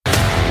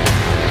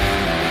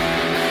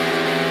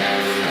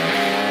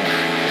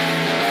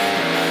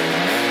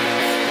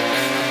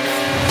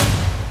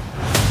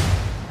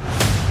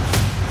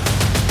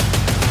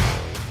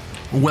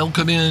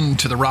Welcome in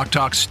to the Rock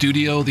Talk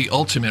Studio, the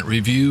ultimate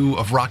review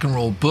of rock and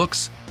roll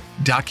books,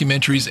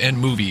 documentaries, and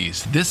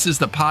movies. This is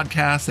the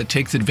podcast that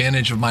takes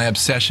advantage of my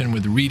obsession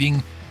with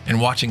reading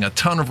and watching a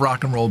ton of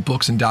rock and roll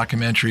books and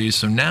documentaries.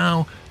 So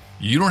now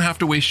you don't have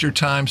to waste your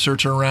time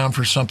searching around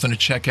for something to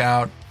check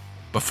out.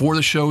 Before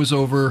the show is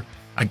over,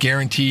 I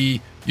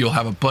guarantee you'll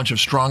have a bunch of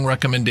strong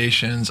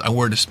recommendations on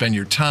where to spend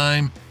your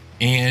time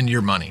and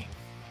your money.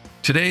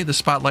 Today, the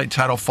spotlight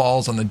title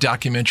falls on the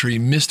documentary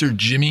Mr.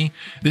 Jimmy.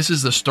 This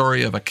is the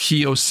story of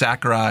Akio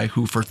Sakurai,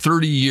 who for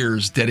 30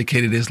 years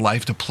dedicated his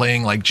life to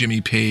playing like Jimmy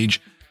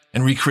Page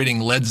and recreating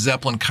Led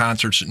Zeppelin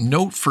concerts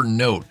note for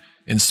note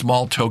in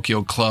small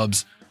Tokyo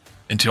clubs,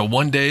 until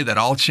one day that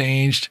all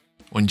changed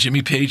when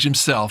Jimmy Page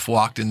himself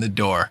walked in the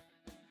door.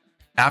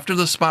 After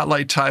the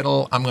spotlight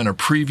title, I'm going to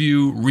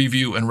preview,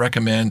 review, and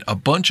recommend a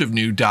bunch of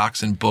new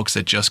docs and books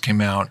that just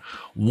came out.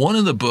 One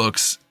of the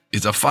books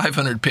is a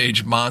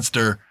 500-page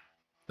monster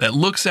that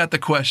looks at the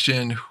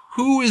question,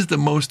 who is the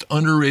most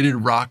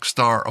underrated rock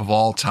star of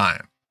all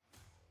time?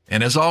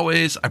 And as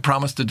always, I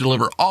promise to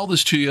deliver all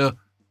this to you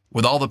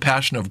with all the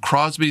passion of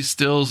Crosby,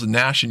 Stills,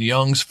 Nash &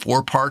 Young's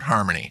 4-part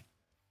harmony.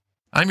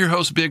 I'm your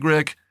host, Big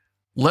Rick.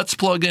 Let's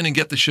plug in and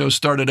get the show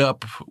started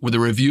up with a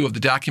review of the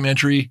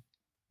documentary,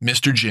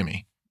 Mr.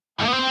 Jimmy.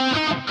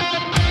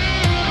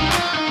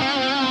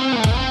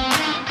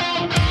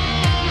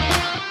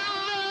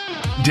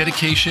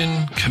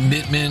 Dedication,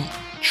 commitment,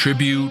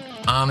 tribute,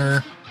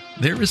 honor.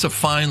 There is a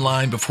fine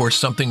line before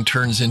something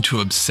turns into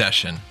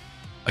obsession.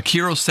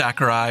 Akio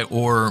Sakurai,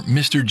 or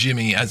Mr.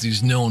 Jimmy as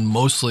he's known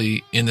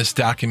mostly in this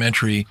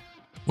documentary,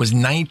 was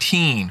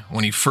 19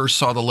 when he first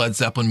saw the Led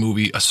Zeppelin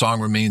movie, A Song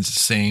Remains the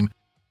Same.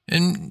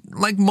 And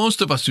like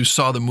most of us who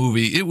saw the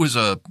movie, it was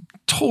a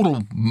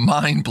total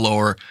mind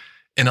blower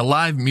and a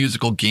live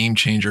musical game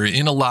changer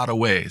in a lot of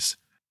ways.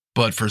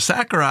 But for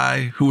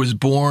Sakurai, who was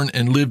born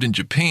and lived in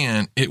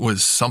Japan, it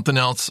was something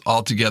else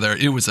altogether.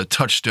 It was a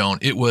touchstone.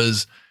 It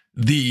was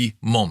the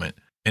moment.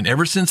 And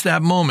ever since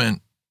that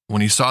moment,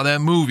 when he saw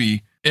that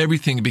movie,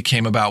 everything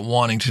became about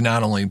wanting to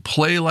not only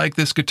play like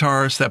this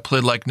guitarist that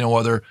played like no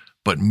other,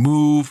 but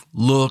move,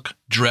 look,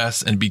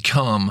 dress, and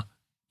become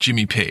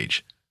Jimmy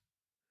Page.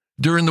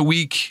 During the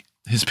week,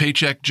 his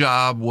paycheck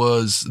job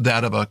was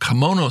that of a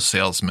kimono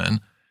salesman.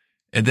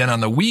 And then on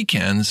the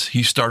weekends,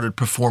 he started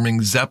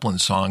performing Zeppelin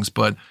songs,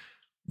 but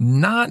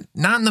not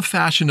in the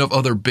fashion of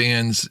other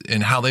bands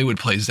and how they would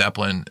play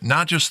Zeppelin,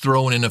 not just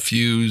throwing in a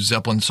few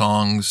Zeppelin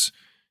songs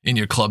in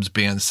your club's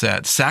band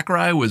set.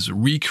 Sakurai was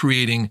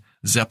recreating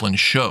Zeppelin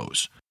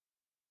shows.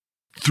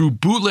 Through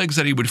bootlegs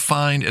that he would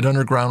find at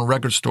underground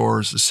record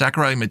stores,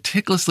 Sakurai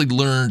meticulously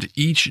learned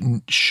each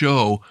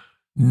show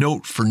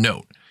note for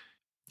note.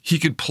 He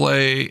could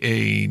play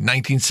a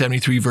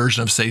 1973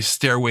 version of, say,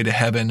 Stairway to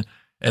Heaven,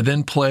 and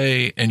then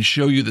play and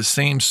show you the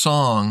same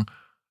song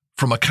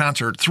from a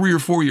concert 3 or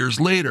 4 years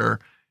later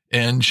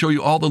and show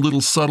you all the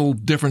little subtle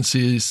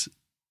differences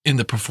in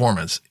the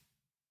performance.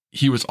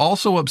 He was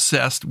also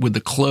obsessed with the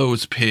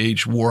clothes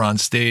Page wore on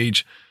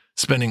stage,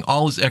 spending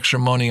all his extra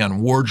money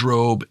on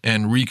wardrobe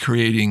and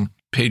recreating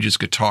Page's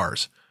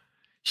guitars.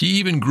 He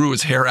even grew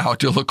his hair out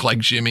to look like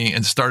Jimmy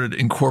and started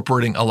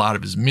incorporating a lot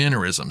of his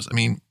mannerisms. I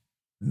mean,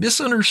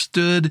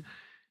 misunderstood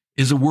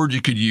is a word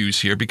you could use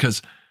here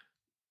because,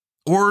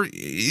 or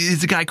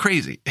is the guy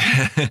crazy?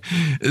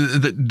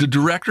 The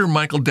director,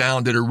 Michael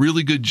Down, did a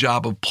really good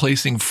job of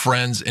placing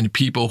friends and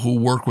people who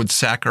work with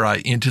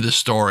Sakurai into the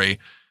story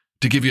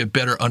to give you a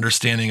better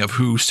understanding of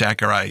who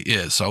Sakurai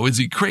is. So is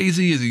he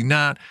crazy? Is he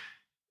not?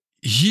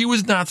 He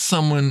was not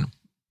someone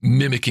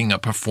mimicking a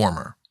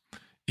performer.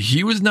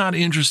 He was not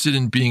interested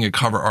in being a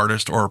cover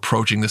artist or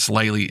approaching this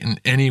lightly in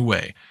any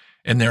way.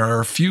 And there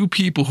are a few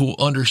people who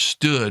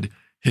understood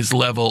his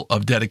level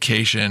of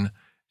dedication,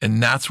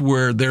 and that's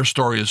where their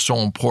story is so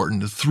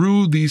important.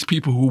 Through these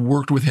people who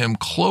worked with him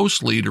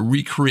closely to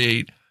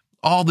recreate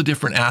all the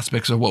different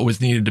aspects of what was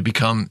needed to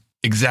become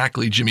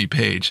exactly Jimmy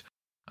Page.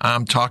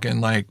 I'm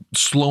talking like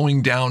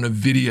slowing down a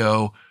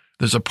video.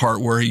 There's a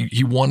part where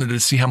he wanted to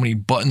see how many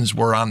buttons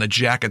were on the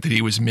jacket that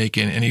he was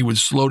making, and he would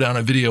slow down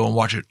a video and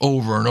watch it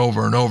over and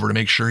over and over to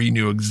make sure he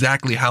knew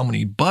exactly how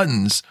many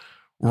buttons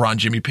were on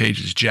Jimmy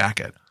Page's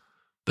jacket.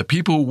 The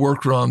people who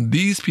worked around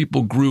these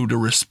people grew to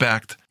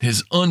respect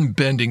his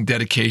unbending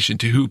dedication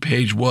to who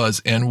Page was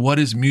and what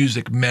his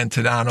music meant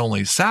to not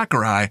only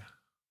Sakurai,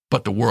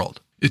 but the world.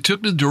 It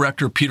took the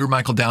director Peter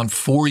Michael Down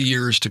 4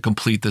 years to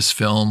complete this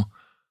film.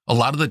 A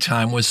lot of the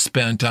time was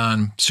spent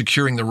on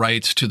securing the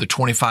rights to the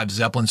 25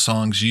 Zeppelin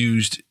songs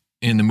used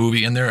in the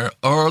movie, and there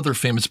are other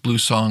famous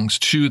blues songs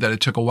too that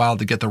it took a while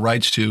to get the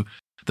rights to.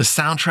 The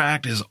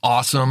soundtrack is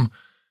awesome.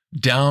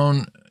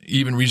 Down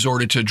even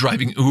resorted to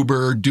driving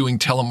Uber, doing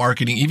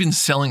telemarketing, even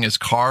selling his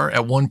car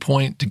at one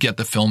point to get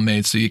the film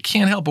made. So you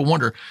can't help but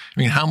wonder,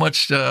 how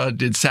much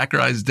did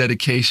Sakurai's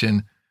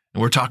dedication,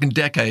 and we're talking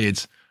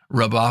decades,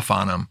 rub off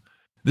on him?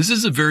 This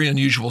is a very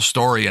unusual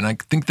story, and I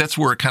think that's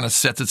where it kind of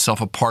sets itself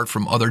apart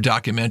from other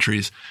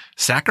documentaries.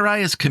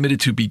 Sakurai is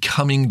committed to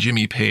becoming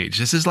Jimmy Page.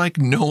 This is like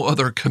no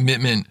other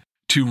commitment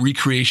to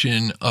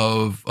recreation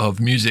of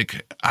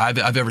music I've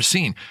ever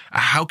seen.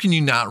 How can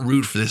you not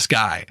root for this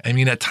guy? I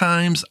mean, at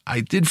times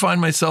I did find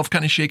myself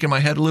kind of shaking my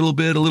head a little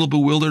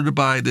bewildered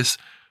by this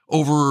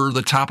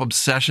over-the-top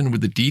obsession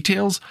with the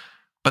details.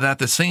 But at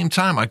the same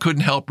time, I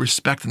couldn't help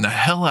respecting the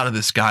hell out of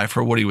this guy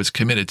for what he was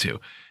committed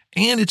to.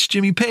 And it's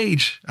Jimmy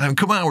Page. I mean,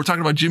 come on, we're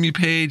talking about Jimmy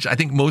Page. I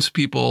think most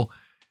people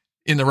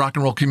in the rock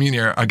and roll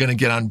community are going to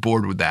get on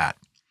board with that.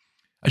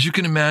 As you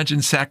can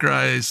imagine,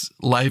 Sakurai's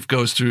life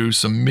goes through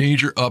some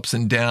major ups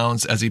and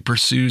downs as he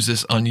pursues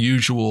this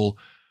unusual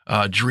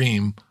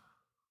dream.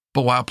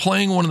 But while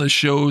playing one of the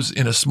shows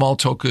in a small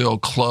Tokyo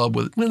club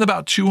with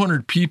about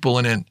 200 people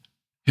in it,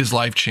 his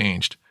life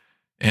changed.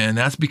 And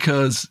that's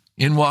because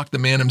in walked the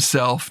man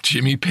himself,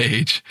 Jimmy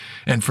Page.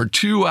 And for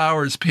 2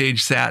 hours,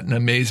 Page sat in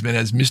amazement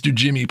as Mr.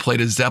 Jimmy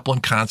played a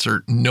Zeppelin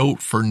concert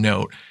note for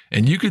note.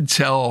 And you could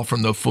tell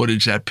from the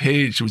footage that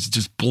Page was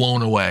just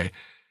blown away.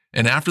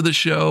 And after the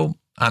show,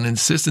 on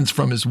insistence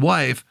from his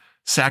wife,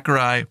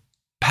 Sakurai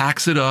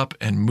packs it up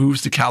and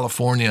moves to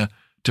California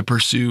to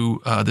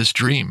pursue this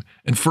dream.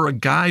 And for a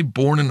guy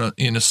born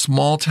in a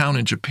small town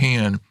in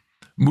Japan,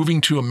 moving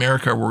to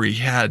America where he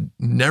had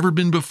never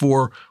been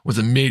before was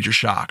a major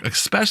shock,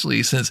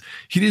 especially since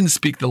he didn't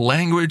speak the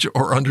language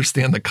or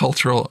understand the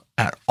culture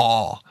at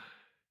all.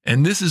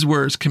 And this is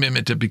where his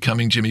commitment to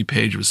becoming Jimmy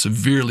Page was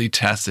severely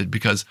tested,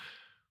 because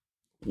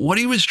what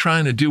he was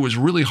trying to do was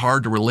really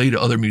hard to relate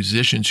to other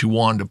musicians who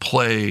wanted to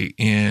play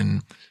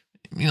in,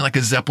 like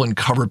a Zeppelin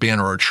cover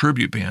band or a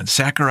tribute band.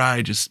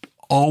 Sakurai just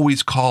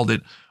always called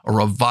it a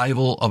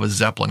revival of a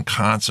Zeppelin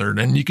concert.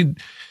 And you can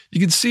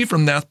see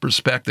from that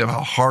perspective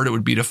how hard it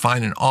would be to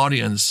find an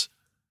audience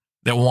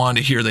that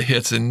wanted to hear the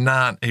hits and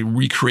not a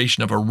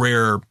recreation of a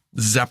rare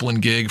Zeppelin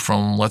gig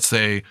from, let's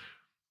say,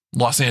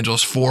 Los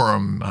Angeles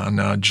Forum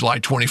on July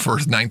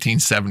 21st,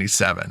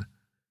 1977.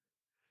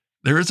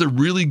 There is a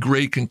really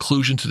great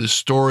conclusion to this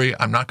story.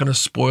 I'm not going to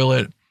spoil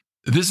it.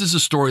 This is a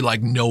story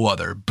like no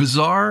other.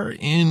 Bizarre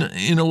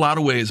in a lot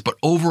of ways, but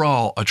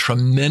overall a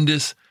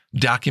tremendous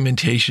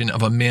documentation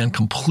of a man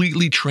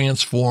completely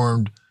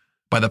transformed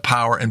by the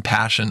power and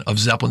passion of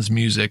Zeppelin's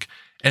music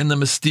and the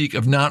mystique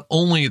of not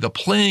only the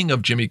playing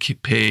of Jimmy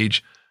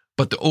Page,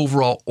 but the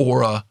overall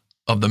aura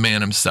of the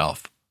man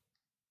himself.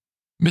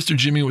 Mr.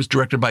 Jimmy was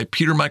directed by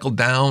Peter Michael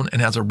Down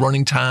and has a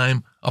running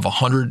time of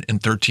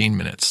 113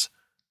 minutes.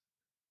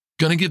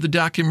 Going to give the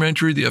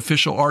documentary the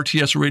official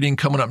RTS rating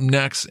coming up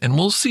next, and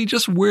we'll see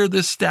just where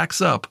this stacks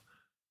up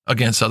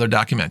against other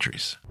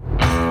documentaries.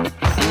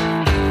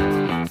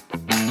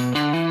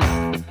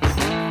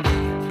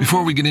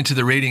 Before we get into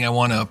the rating, I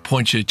want to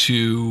point you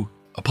to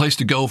a place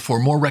to go for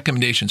more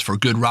recommendations for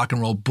good rock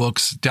and roll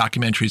books,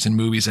 documentaries, and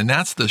movies, and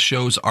that's the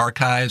show's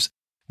archives.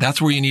 That's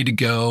where you need to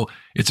go.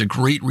 It's a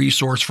great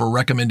resource for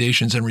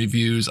recommendations and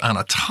reviews on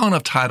a ton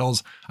of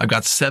titles. I've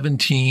got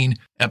 17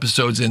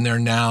 episodes in there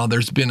now.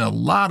 There's been a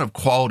lot of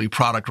quality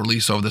product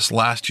release over this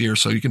last year,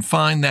 so you can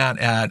find that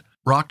at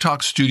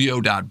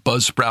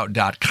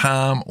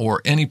rocktalkstudio.buzzsprout.com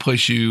or any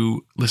place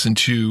you listen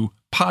to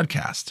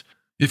podcasts.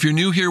 If you're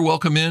new here,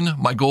 welcome in.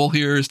 My goal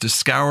here is to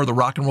scour the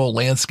rock and roll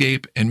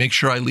landscape and make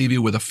sure I leave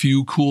you with a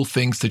few cool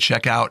things to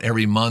check out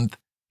every month.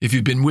 If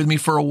you've been with me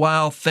for a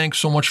while, thanks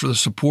so much for the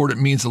support. It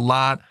means a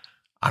lot.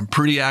 I'm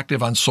pretty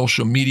active on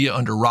social media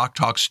under Rock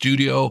Talk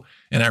Studio,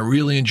 and I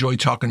really enjoy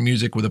talking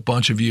music with a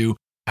bunch of you.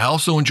 I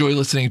also enjoy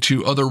listening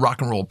to other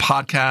rock and roll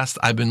podcasts.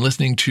 I've been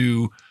listening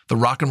to the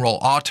Rock and Roll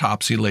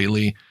Autopsy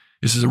lately.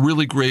 This is a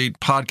really great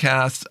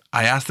podcast.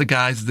 I asked the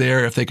guys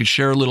there if they could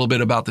share a little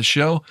bit about the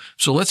show,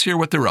 so let's hear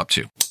what they're up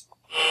to.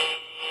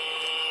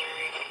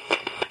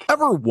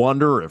 Ever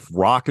wonder if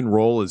rock and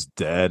roll is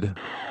dead?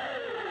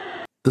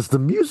 Does the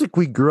music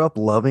we grew up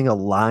loving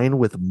align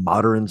with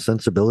modern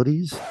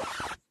sensibilities?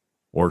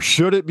 Or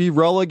should it be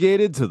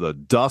relegated to the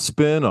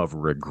dustbin of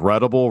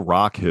regrettable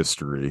rock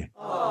history?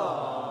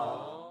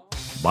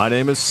 Aww. My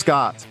name is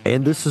Scott.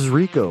 And this is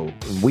Rico.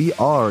 We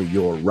are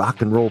your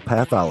rock and roll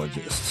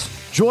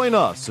pathologists. Join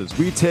us as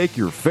we take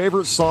your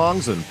favorite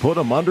songs and put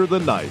them under the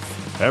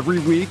knife every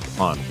week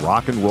on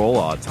Rock and Roll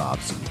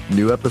Autopsy.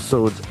 New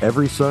episodes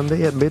every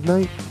Sunday at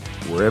midnight,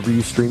 wherever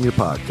you stream your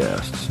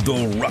podcasts.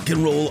 The Rock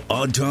and Roll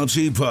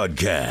Autopsy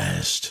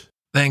Podcast.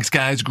 Thanks,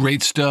 guys.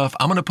 Great stuff.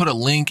 I'm going to put a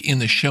link in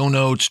the show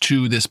notes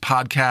to this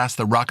podcast,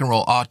 The Rock and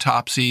Roll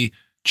Autopsy.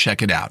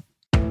 Check it out.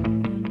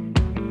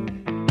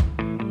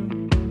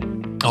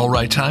 All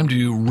right, time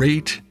to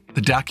rate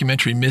the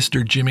documentary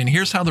Mr. Jimmy. And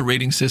here's how the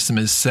rating system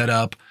is set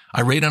up.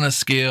 I rate on a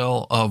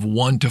scale of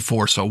 1 to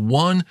 4. So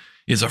 1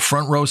 is a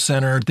front row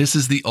center. This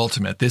is the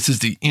ultimate. This is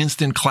the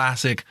instant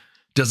classic.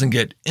 Doesn't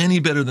get any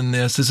better than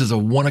this. This is a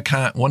one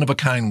of a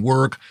kind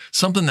work,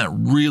 something that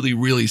really,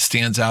 really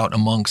stands out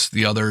amongst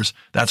the others.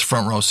 That's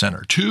front row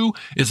center. 2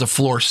 is a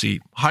floor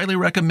seat. Highly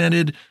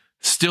recommended,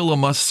 still a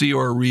must see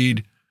or a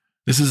read.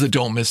 This is a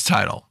don't miss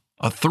title.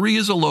 A 3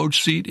 is a loge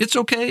seat. It's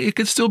okay. It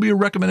could still be a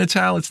recommended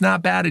title. It's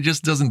not bad. It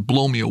just doesn't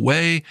blow me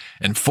away.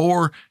 And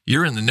 4,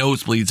 you're in the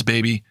nosebleeds,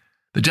 baby.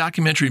 The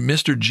documentary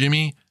Mr.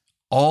 Jimmy,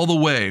 all the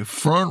way,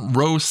 front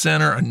row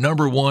center, a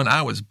number one.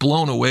 I was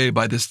blown away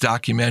by this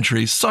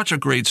documentary. Such a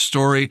great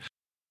story.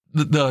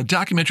 The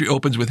documentary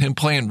opens with him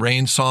playing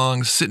Rain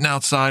songs, sitting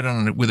outside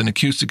with an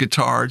acoustic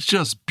guitar. It's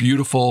just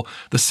beautiful.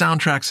 The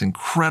soundtrack's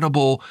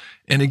incredible.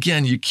 And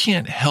again, you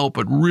can't help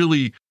but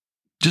really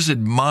just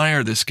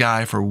admire this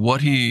guy for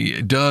what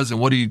he does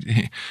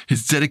and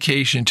his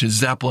dedication to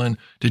Zeppelin,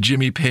 to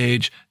Jimmy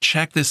Page.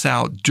 Check this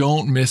out.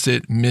 Don't miss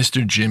it.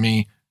 Mr.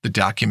 Jimmy, the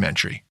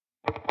documentary.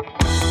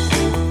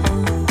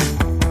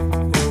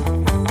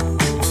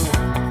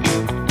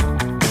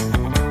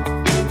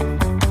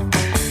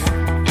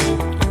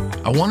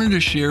 I wanted to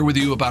share with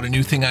you about a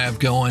new thing I have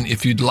going.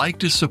 If you'd like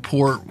to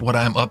support what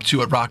I'm up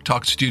to at Rock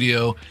Talk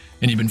Studio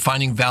and you've been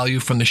finding value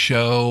from the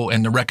show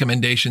and the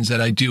recommendations that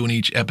I do in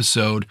each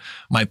episode,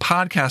 my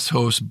podcast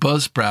host,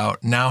 Buzzsprout,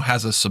 now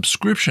has a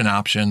subscription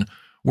option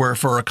where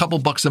for a couple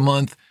bucks a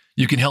month,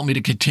 you can help me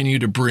to continue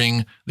to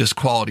bring this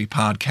quality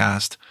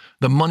podcast.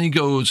 The money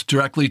goes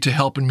directly to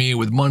helping me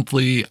with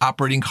monthly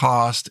operating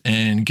costs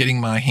and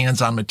getting my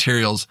hands-on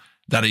materials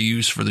that I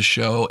use for the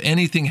show.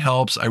 Anything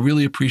helps. I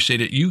really appreciate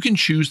it. You can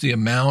choose the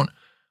amount.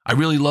 I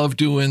really love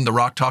doing the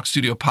Rock Talk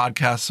Studio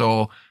podcast.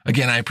 So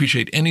again, I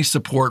appreciate any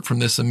support from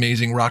this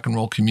amazing rock and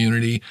roll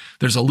community.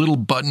 There's a little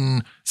button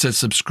that says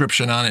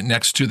subscription on it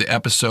next to the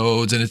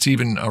episodes. And it's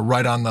even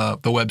right on the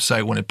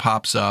website when it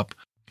pops up.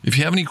 If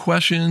you have any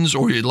questions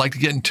or you'd like to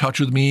get in touch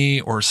with me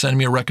or send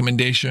me a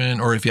recommendation,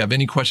 or if you have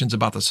any questions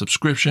about the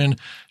subscription,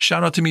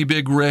 shout out to me,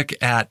 Big Rick,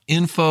 at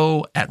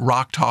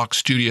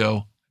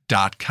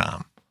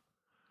info@rocktalkstudio.com.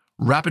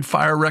 Rapid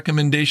fire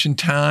recommendation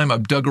time.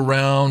 I've dug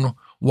around,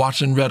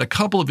 watched and read a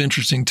couple of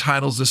interesting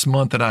titles this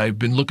month that I've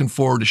been looking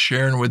forward to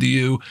sharing with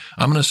you.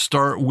 I'm going to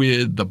start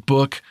with the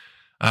book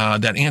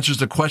that answers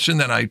the question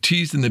that I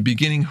teased in the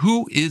beginning.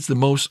 Who is the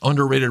most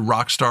underrated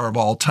rock star of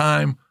all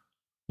time?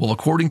 Well,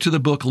 according to the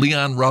book,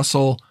 Leon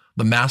Russell,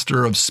 The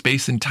Master of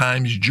Space and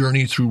Time's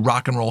Journey Through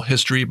Rock and Roll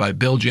History by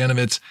Bill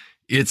Janovitz,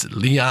 it's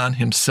Leon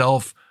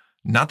himself.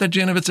 Not that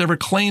Janovitz ever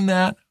claimed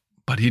that,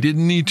 but he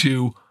didn't need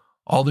to.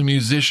 All the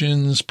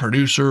musicians,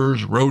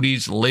 producers,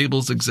 roadies,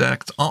 labels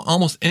execs,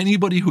 almost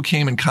anybody who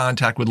came in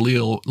contact with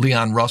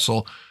Leon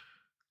Russell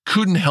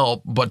couldn't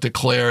help but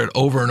declare it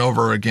over and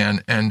over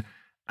again. And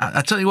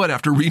I tell you what,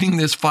 after reading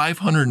this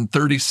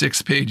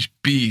 536-page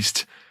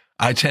beast,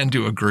 I tend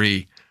to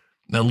agree.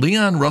 Now,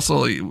 Leon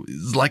Russell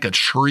is like a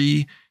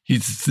tree.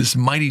 He's this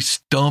mighty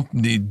stump,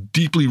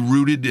 deeply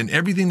rooted, and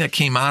everything that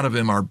came out of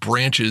him are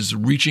branches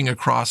reaching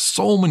across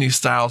so many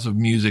styles of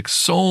music,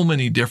 so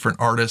many different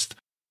artists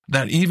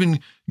that even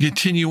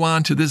continue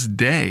on to this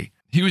day.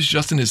 He was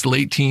just in his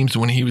late teens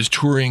when he was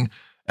touring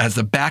as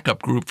the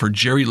backup group for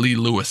Jerry Lee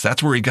Lewis.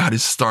 That's where he got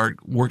his start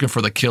working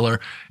for The Killer.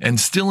 And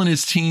still in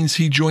his teens,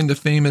 he joined the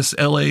famous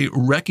LA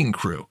Wrecking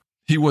Crew.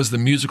 He was the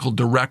musical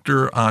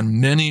director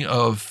on many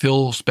of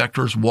Phil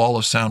Spector's Wall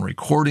of Sound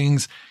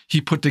recordings.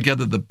 He put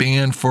together the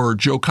band for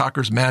Joe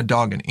Cocker's Mad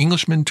Dog and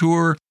Englishman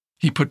tour.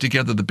 He put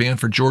together the band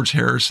for George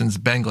Harrison's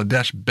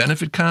Bangladesh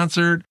benefit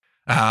concert.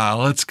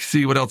 Let's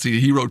see what else.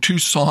 He wrote 2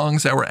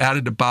 songs that were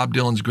added to Bob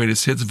Dylan's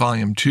Greatest Hits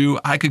Volume 2.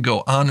 I could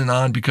go on and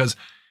on because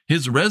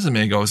his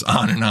resume goes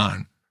on and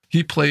on.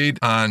 He played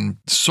on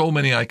so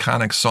many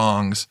iconic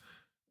songs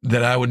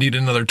that I would need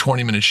another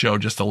 20-minute show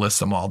just to list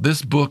them all.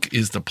 This book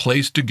is the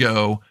place to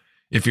go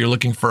if you're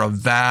looking for a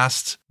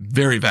vast,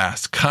 very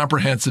vast,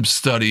 comprehensive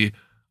study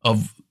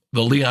of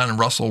the Leon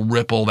Russell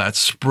ripple that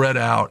spread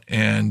out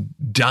and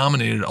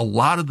dominated a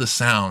lot of the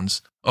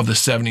sounds of the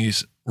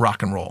 70s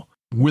rock and roll.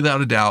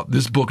 Without a doubt,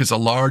 this book is a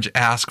large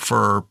ask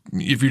for,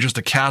 if you're just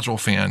a casual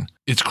fan.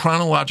 Its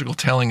chronological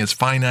telling is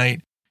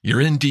finite. You're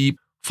in deep,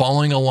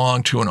 following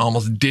along to an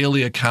almost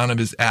daily account of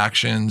his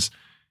actions.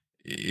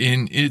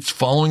 It's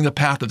following the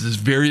path of this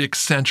very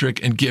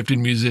eccentric and gifted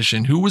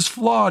musician who was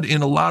flawed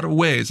in a lot of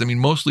ways. I mean,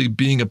 mostly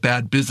being a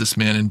bad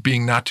businessman and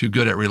being not too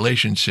good at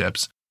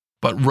relationships.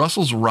 But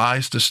Russell's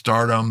rise to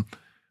stardom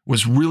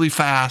was really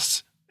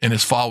fast, and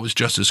his fall was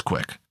just as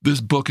quick.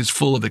 This book is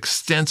full of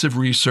extensive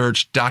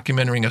research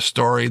documenting a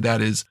story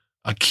that is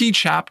a key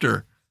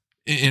chapter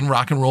in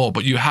rock and roll,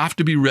 but you have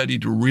to be ready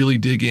to really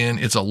dig in.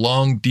 It's a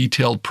long,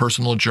 detailed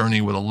personal journey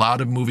with a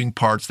lot of moving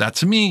parts that,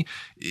 to me,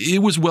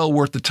 it was well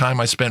worth the time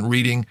I spent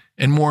reading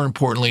and, more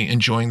importantly,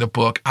 enjoying the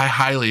book. I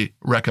highly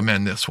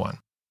recommend this one.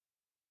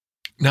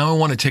 Now I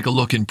want to take a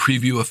look and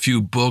preview a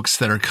few books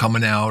that are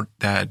coming out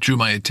that drew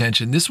my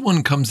attention. This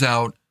one comes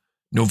out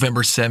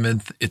November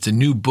 7th. It's a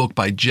new book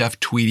by Jeff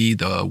Tweedy,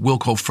 the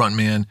Wilco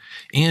frontman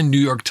and New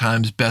York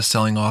Times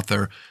bestselling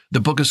author. The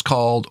book is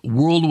called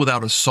World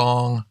Without a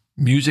Song,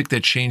 Music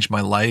That Changed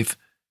My Life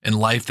and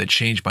Life That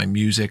Changed My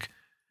Music.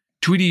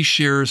 Tweedy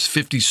shares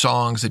 50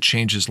 songs that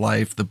changed his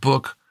life. The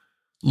book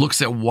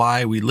looks at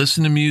why we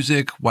listen to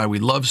music, why we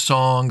love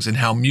songs, and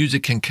how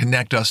music can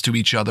connect us to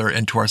each other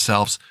and to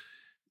ourselves.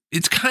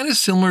 It's kind of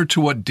similar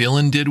to what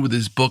Dylan did with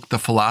his book, The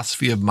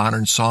Philosophy of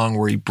Modern Song,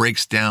 where he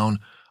breaks down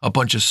a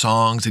bunch of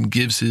songs and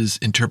gives his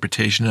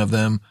interpretation of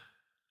them.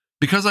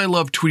 Because I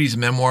love Tweedy's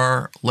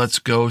memoir, Let's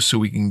Go So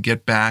We Can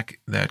Get Back,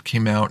 that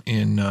came out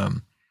in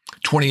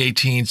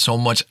 2018 so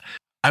much,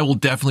 I will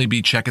definitely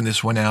be checking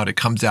this one out. It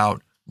comes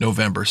out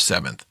November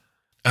 7th.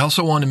 I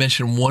also want to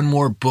mention one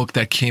more book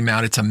that came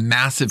out. It's a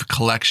massive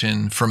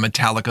collection for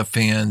Metallica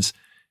fans.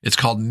 It's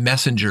called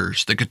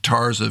Messengers, The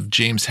Guitars of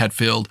James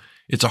Hetfield.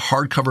 It's a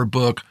hardcover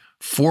book,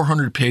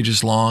 400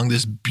 pages long.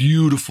 This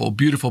beautiful,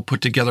 beautiful put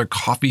together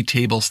coffee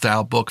table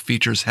style book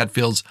features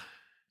Hetfield's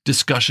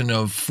discussion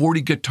of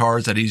 40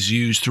 guitars that he's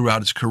used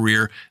throughout his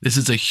career. This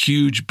is a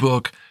huge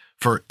book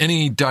for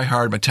any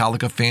diehard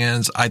Metallica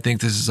fans. I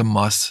think this is a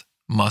must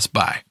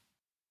buy.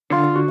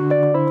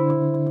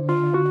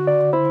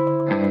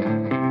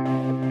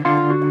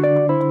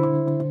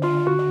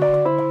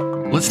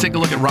 Let's take a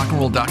look at rock and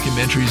roll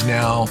documentaries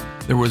now.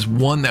 There was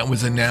one that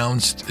was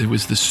announced. It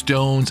was the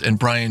Stones and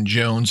Brian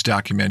Jones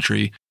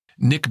documentary.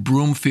 Nick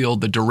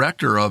Broomfield, the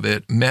director of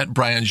it, met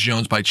Brian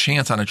Jones by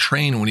chance on a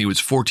train when he was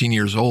 14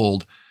 years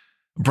old.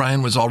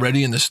 Brian was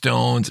already in the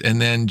Stones, and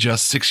then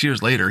just 6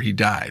 years later, he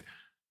died.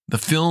 The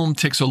film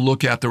takes a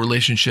look at the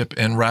relationship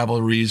and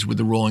rivalries with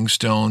the Rolling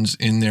Stones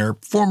in their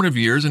formative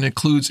years and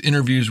includes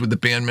interviews with the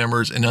band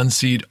members and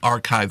unseen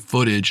archive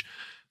footage.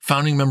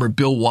 Founding member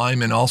Bill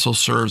Wyman also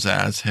serves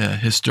as a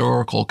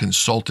historical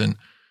consultant.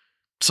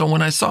 So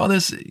when I saw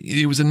this,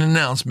 it was an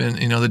announcement.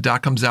 The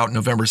doc comes out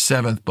November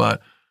 7th,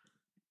 but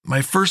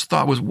my first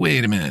thought was,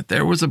 wait a minute,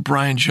 there was a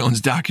Brian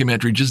Jones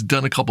documentary just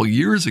done a couple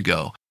years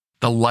ago,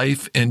 The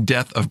Life and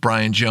Death of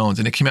Brian Jones,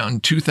 and it came out in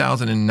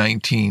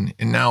 2019.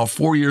 And now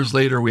 4 years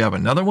later, we have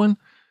another one.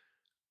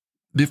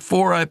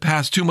 Before I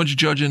pass too much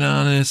judgment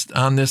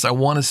on this, I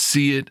want to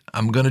see it.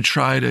 I'm going to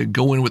try to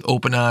go in with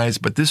open eyes,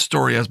 but this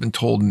story has been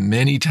told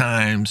many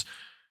times.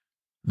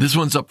 This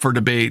one's up for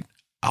debate.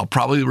 I'll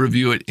probably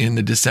review it in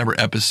the December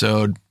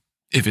episode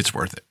if it's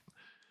worth it.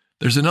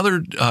 There's another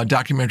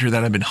documentary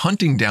that I've been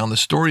hunting down, the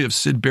story of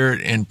Syd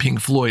Barrett and Pink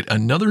Floyd,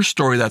 another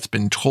story that's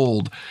been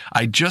told.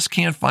 I just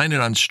can't find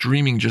it on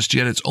streaming just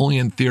yet. It's only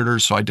in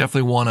theaters, so I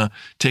definitely want to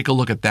take a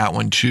look at that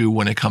one too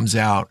when it comes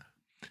out.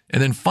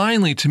 And then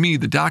finally, to me,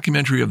 the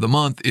documentary of the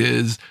month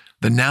is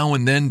the Now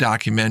and Then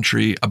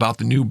documentary about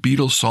the new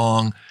Beatles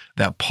song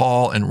that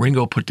Paul and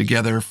Ringo put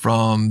together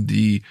from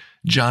the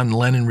John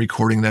Lennon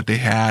recording that they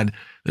had.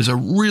 There's a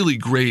really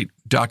great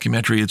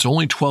documentary. It's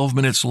only 12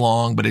 minutes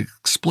long, but it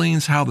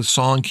explains how the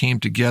song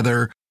came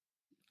together.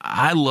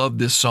 I love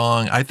this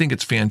song. I think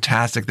it's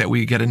fantastic that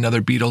we get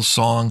another Beatles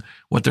song.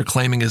 What they're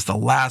claiming is the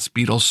last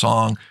Beatles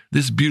song.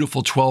 This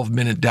beautiful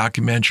 12-minute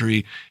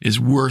documentary is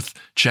worth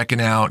checking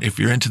out if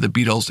you're into the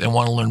Beatles and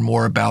want to learn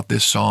more about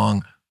this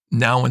song.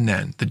 Now and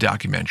Then, the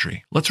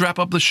documentary. Let's wrap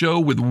up the show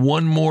with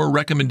one more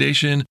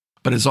recommendation.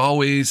 But as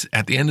always,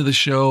 at the end of the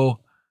show,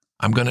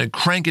 I'm going to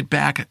crank it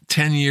back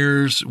 10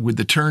 years with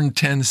the Turn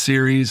 10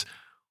 series.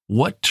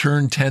 What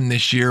turned 10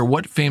 this year?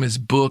 What famous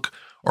book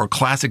or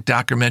classic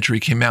documentary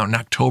came out in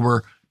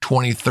October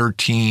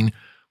 2013?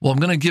 Well, I'm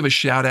going to give a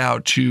shout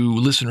out to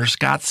listener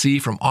Scott C.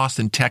 from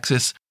Austin,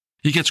 Texas.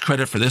 He gets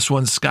credit for this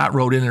one. Scott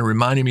wrote in and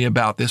reminded me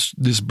about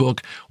this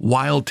book,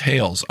 Wild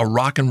Tales, A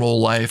Rock and Roll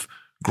Life,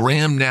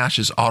 Graham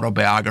Nash's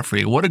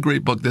autobiography. What a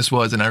great book this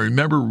was. And I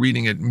remember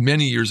reading it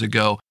many years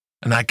ago,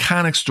 an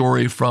iconic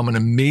story from an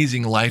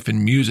amazing life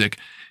in music.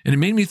 And it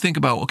made me think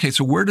about, okay,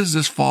 so where does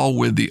this fall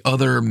with the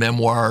other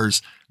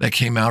memoirs that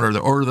came out or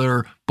the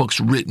other books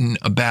written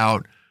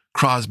about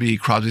Crosby,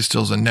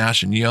 Stills, and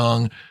Nash and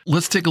Young?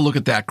 Let's take a look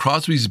at that.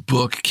 Crosby's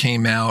book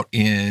came out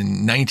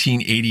in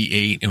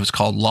 1988. It was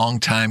called Long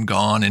Time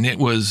Gone, and it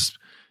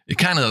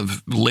kind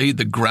of laid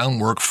the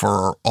groundwork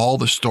for all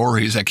the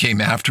stories that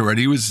came after it.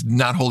 He was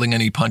not holding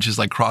any punches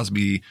like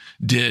Crosby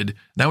did.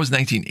 That was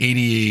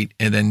 1988,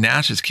 and then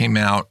Nash's came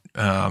out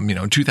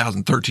in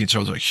 2013, so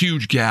it was a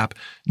huge gap.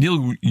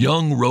 Neil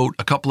Young wrote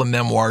a couple of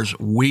memoirs,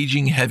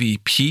 Waging Heavy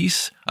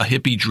Peace, A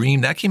Hippie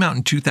Dream. That came out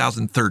in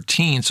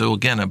 2013, so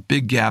again, a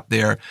big gap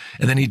there.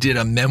 And then he did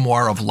a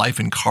memoir of life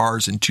in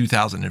cars in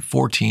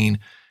 2014.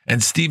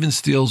 And Stephen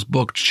Steele's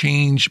book,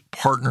 Change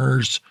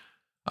Partners,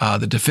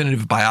 the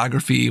definitive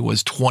biography,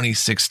 was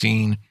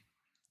 2016.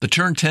 The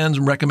Turn 10's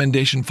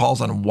recommendation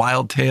falls on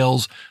Wild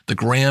Tales, the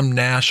Graham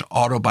Nash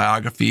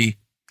autobiography.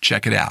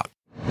 Check it out.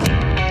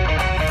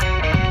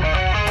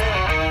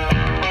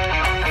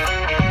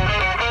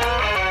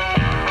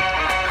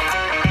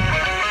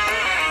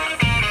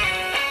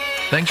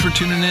 Thanks for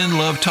tuning in.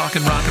 Love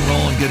talking rock and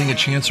roll and getting a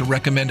chance to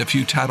recommend a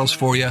few titles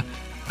for you.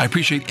 I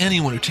appreciate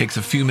anyone who takes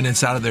a few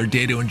minutes out of their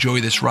day to enjoy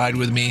this ride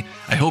with me.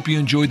 I hope you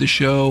enjoyed the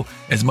show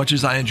as much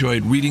as I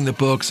enjoyed reading the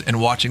books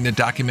and watching the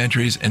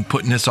documentaries and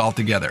putting this all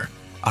together.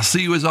 I'll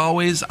see you as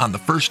always on the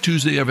first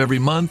Tuesday of every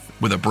month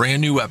with a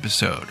brand new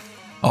episode.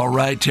 All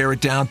right, tear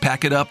it down,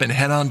 pack it up, and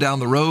head on down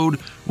the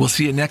road. We'll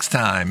see you next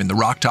time in the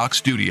Rock Talk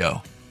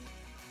studio.